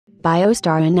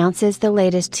BIOSTAR announces the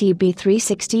latest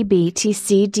TB360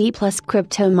 BTC D+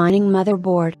 crypto mining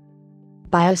motherboard.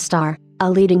 BIOSTAR,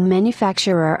 a leading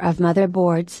manufacturer of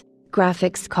motherboards,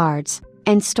 graphics cards,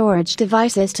 and storage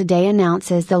devices, today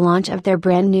announces the launch of their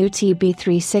brand new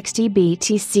TB360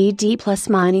 BTC D+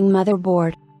 mining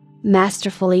motherboard.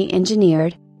 Masterfully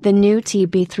engineered, the new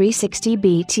TB360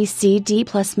 BTC D+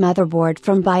 motherboard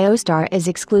from BIOSTAR is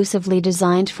exclusively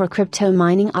designed for crypto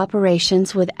mining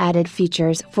operations with added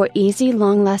features for easy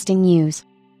long-lasting use.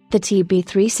 The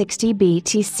TB360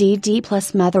 BTC D+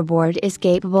 motherboard is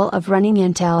capable of running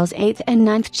Intel's 8th and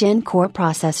 9th Gen core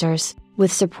processors,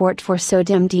 with support for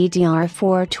SODIMM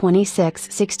DDR4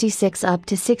 2666 up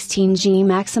to 16G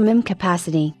maximum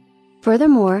capacity.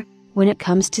 Furthermore, when it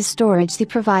comes to storage, the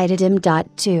provided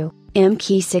M.2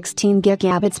 key 16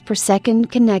 gigabits per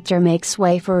second connector makes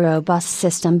way for a robust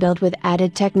system build with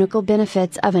added technical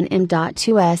benefits of an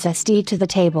M.2 SSD to the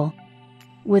table.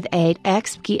 With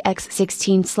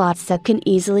 8x16 slots that can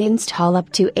easily install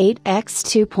up to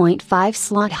 8x2.5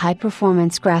 slot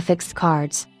high-performance graphics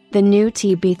cards, the new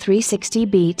TB360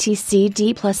 BTC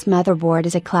D+ motherboard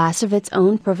is a class of its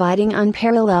own, providing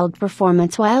unparalleled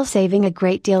performance while saving a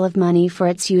great deal of money for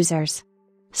its users.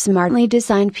 Smartly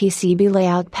designed PCB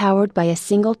layout powered by a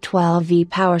single 12V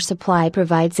power supply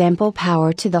provides ample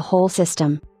power to the whole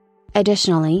system.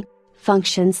 Additionally,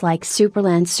 functions like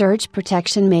SuperLand surge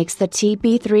protection makes the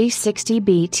TB360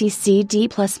 BTC D+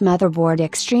 motherboard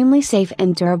extremely safe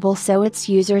and durable, so its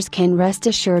users can rest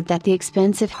assured that the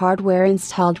expensive hardware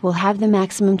installed will have the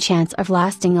maximum chance of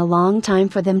lasting a long time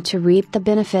for them to reap the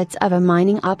benefits of a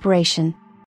mining operation.